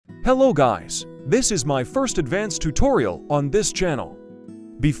Hello guys, this is my first advanced tutorial on this channel.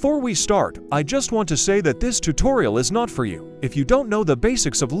 Before we start, I just want to say that this tutorial is not for you if you don't know the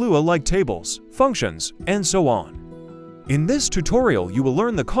basics of Lua like tables, functions, and so on. In this tutorial you will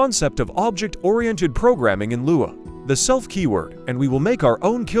learn the concept of object-oriented programming in Lua, the self keyword, and we will make our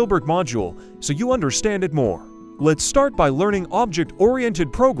own Kilbert module so you understand it more. Let's start by learning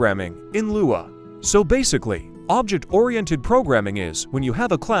object-oriented programming in Lua. So basically, object-oriented programming is when you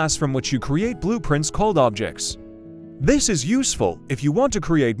have a class from which you create blueprints called objects. This is useful if you want to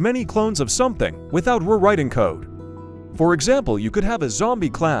create many clones of something without rewriting code. For example, you could have a zombie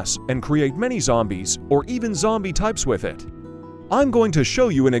class and create many zombies or even zombie types with it. I'm going to show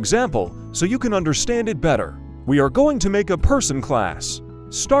you an example so you can understand it better. We are going to make a person class.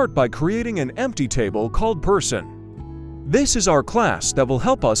 Start by creating an empty table called person. This is our class that will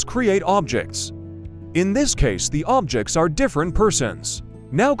help us create objects. In this case, the objects are different persons.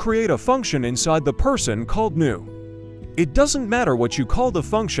 Now create a function inside the person called new. It doesn't matter what you call the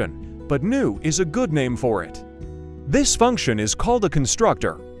function, but new is a good name for it. This function is called a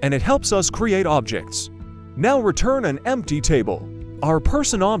constructor, and it helps us create objects. Now return an empty table. Our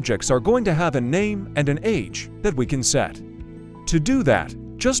person objects are going to have a name and an age that we can set. To do that,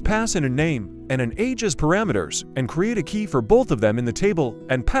 just pass in a name and an age as parameters and create a key for both of them in the table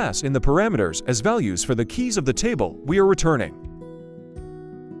and pass in the parameters as values for the keys of the table we are returning.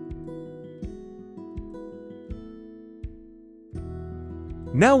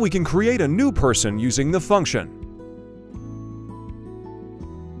 Now we can create a new person using the function.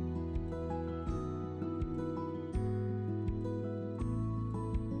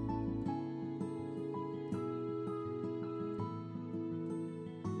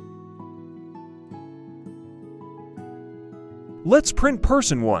 Let's print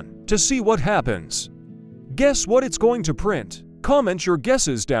person1 to see what happens. Guess what it's going to print? Comment your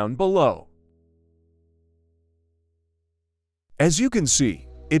guesses down below. As you can see,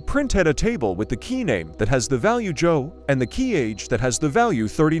 it printed a table with the key name that has the value Joe and the key age that has the value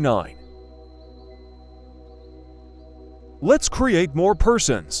 39. Let's create more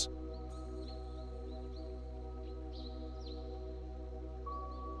persons.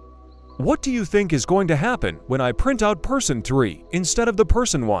 What do you think is going to happen when I print out person 3 instead of the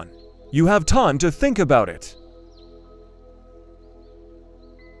person 1? You have time to think about it.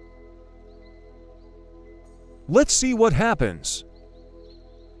 Let's see what happens.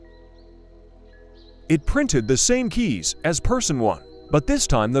 It printed the same keys as person 1, but this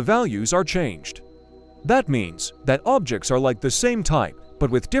time the values are changed. That means that objects are like the same type, but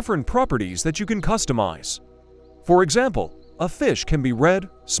with different properties that you can customize. For example, a fish can be red,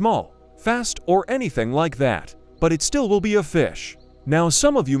 small, fast, or anything like that, but it still will be a fish. Now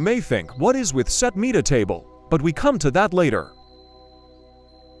some of you may think, what is with set metatable? But we come to that later.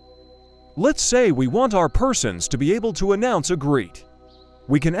 Let's say we want our persons to be able to announce a greet.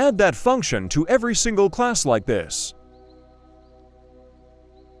 We can add that function to every single class like this.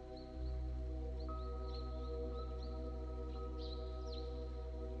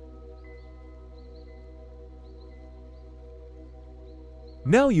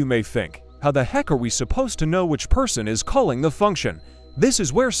 Now you may think, how the heck are we supposed to know which person is calling the function? This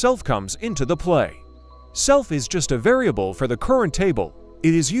is where self comes into the play. Self is just a variable for the current table.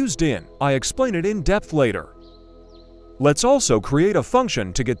 It is used in, I explain it in depth later. Let's also create a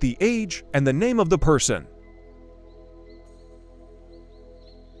function to get the age and the name of the person.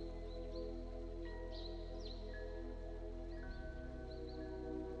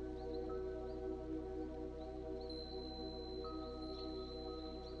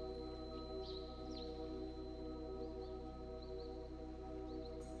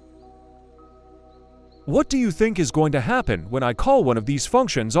 What do you think is going to happen when I call one of these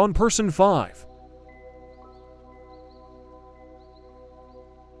functions on person 5?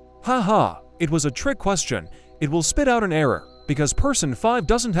 Haha, it was a trick question. It will spit out an error because person 5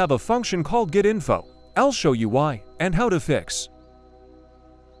 doesn't have a function called getInfo. I'll show you why and how to fix.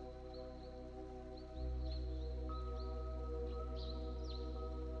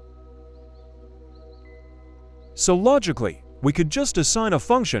 So logically, we could just assign a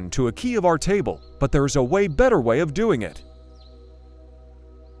function to a key of our table, but there is a way better way of doing it.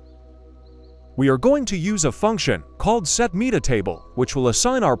 We are going to use a function called setMetaTable, which will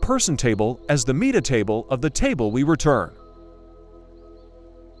assign our person table as the metatable of the table we return.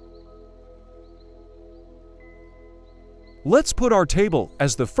 Let's put our table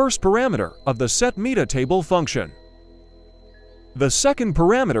as the first parameter of the setMetaTable function. The second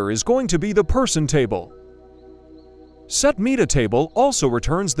parameter is going to be the person table. setMetaTable also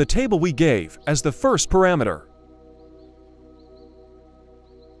returns the table we gave as the first parameter.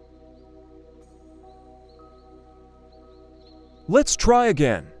 Let's try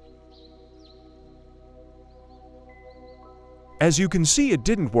again. As you can see, it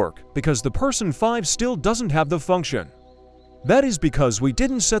didn't work because the person 5 still doesn't have the function. That is because we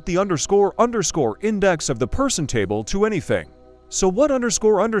didn't set the __ index of the person table to anything. So what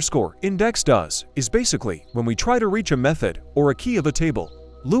 __ index does is basically when we try to reach a method or a key of a table,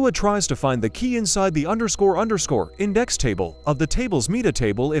 Lua tries to find the key inside the __ index table of the table's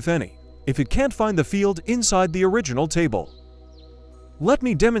metatable, if any, if it can't find the field inside the original table. Let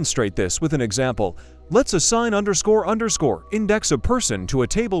me demonstrate this with an example. Let's assign __ index of person to a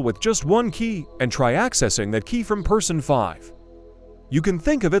table with just one key and try accessing that key from person 5. You can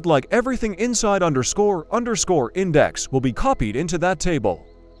think of it like everything inside __ index will be copied into that table.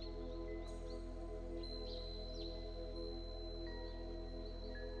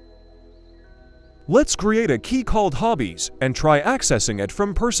 Let's create a key called hobbies and try accessing it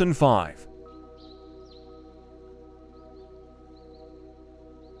from person 5.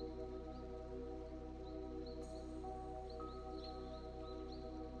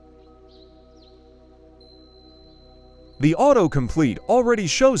 The autocomplete already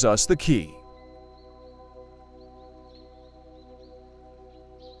shows us the key.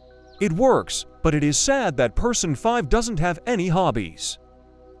 It works, but it is sad that person 5 doesn't have any hobbies.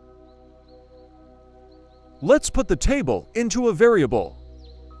 Let's put the table into a variable.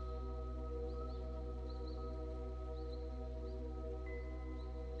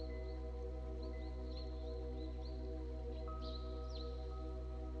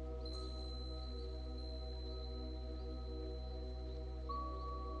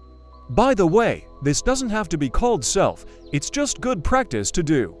 By the way, this doesn't have to be called self, it's just good practice to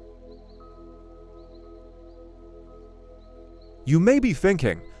do. You may be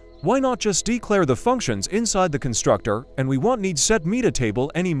thinking, why not just declare the functions inside the constructor and we won't need set metatable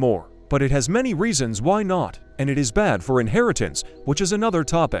anymore? But it has many reasons why not, and it is bad for inheritance, which is another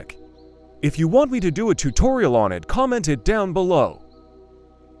topic. If you want me to do a tutorial on it, comment it down below.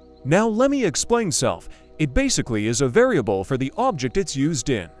 Now let me explain self. It basically is a variable for the object it's used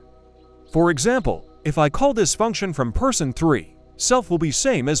in. For example, if I call this function from person 3, self will be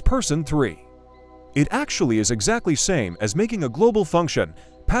same as person 3. It actually is exactly same as making a global function,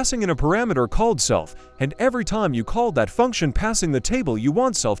 passing in a parameter called self, and every time you call that function passing the table you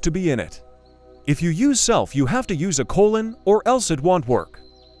want self to be in it. If you use self, you have to use a colon or else it won't work.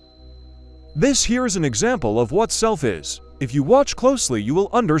 This here is an example of what self is. If you watch closely you will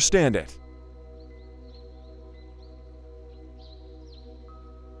understand it.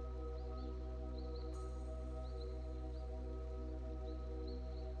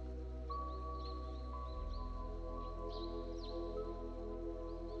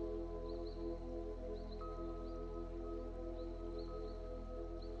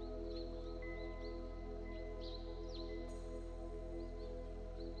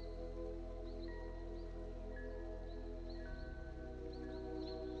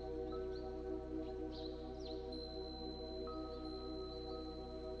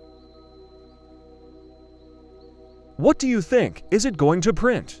 What do you think? Is it going to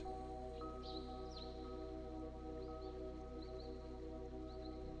print?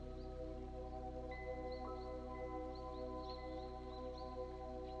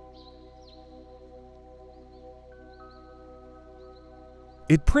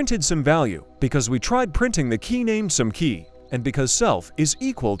 It printed some value because we tried printing the key named some key, and because self is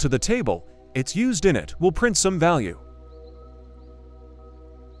equal to the table it's used in it will print some value.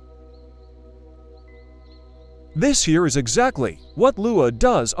 This here is exactly what Lua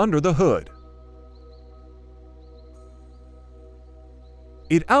does under the hood.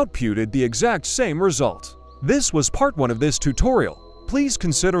 It outputted the exact same result. This was part 1 of this tutorial. Please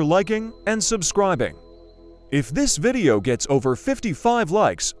consider liking and subscribing. If this video gets over 55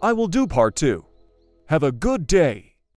 likes, I will do part 2. Have a good day.